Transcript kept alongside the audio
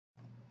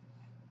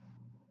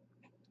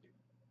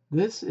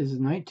This is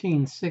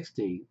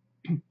 1960,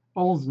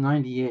 Olds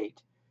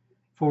 98,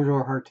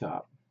 four-door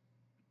hardtop.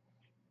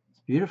 It's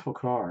a beautiful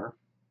car,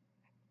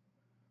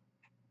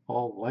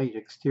 all white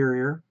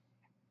exterior.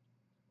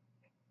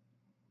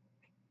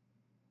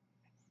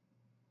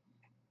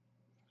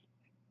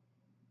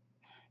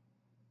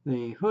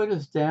 The hood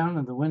is down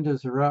and the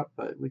windows are up,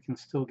 but we can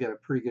still get a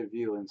pretty good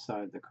view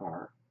inside the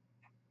car.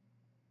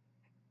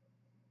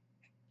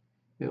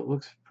 It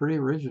looks pretty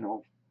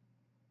original.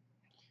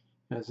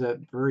 It has that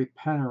very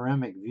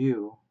panoramic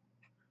view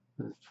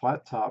with a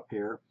flat top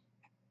here.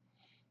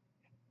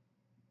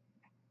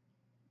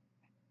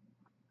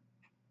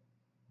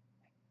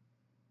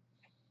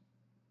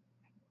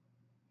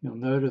 You'll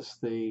notice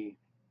the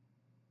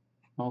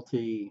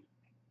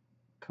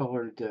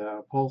multi-colored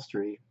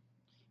upholstery,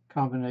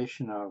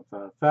 combination of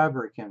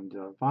fabric and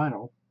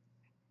vinyl.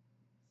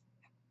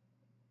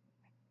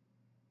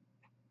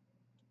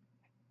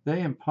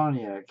 They and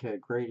Pontiac had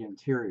great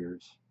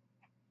interiors.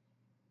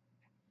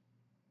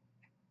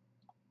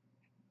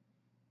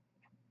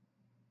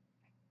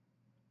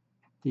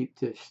 Deep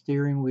dish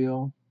steering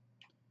wheel,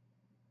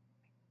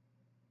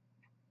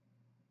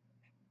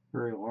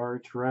 very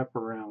large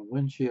wraparound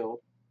windshield,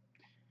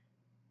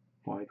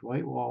 wide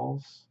white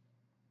walls.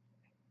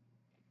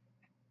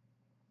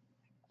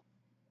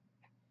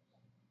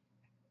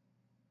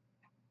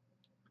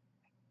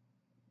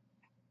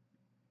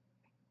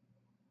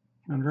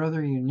 And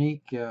rather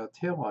unique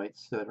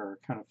taillights that are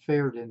kind of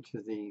faired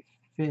into the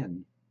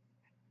fin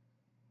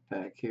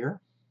back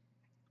here.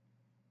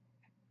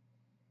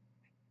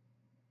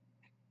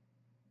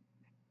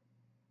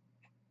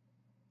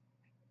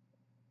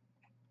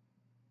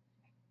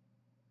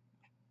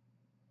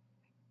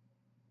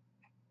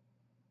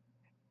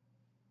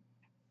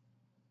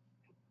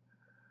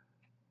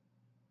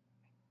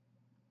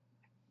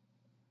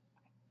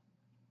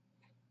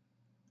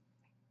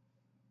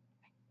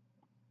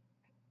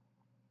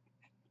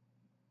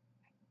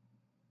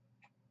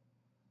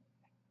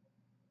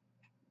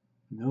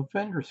 No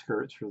fender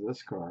skirts for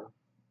this car.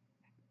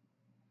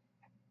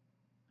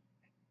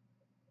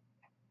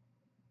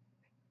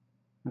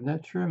 And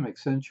that trim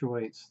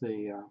accentuates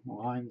the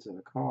lines of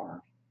the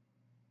car.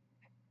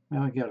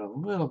 Now we get a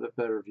little bit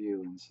better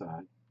view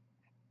inside.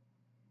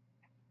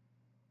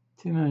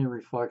 Too many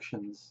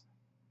reflections,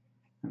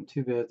 and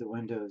too bad the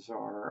windows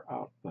are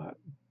up, but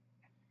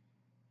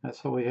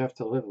that's what we have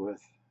to live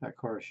with at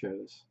car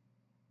shows.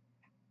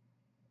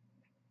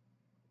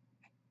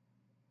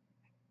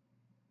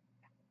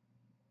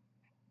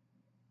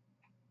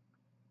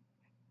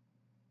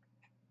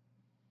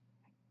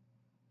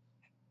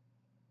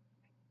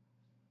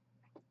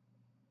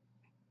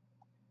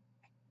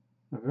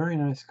 A very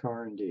nice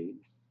car indeed.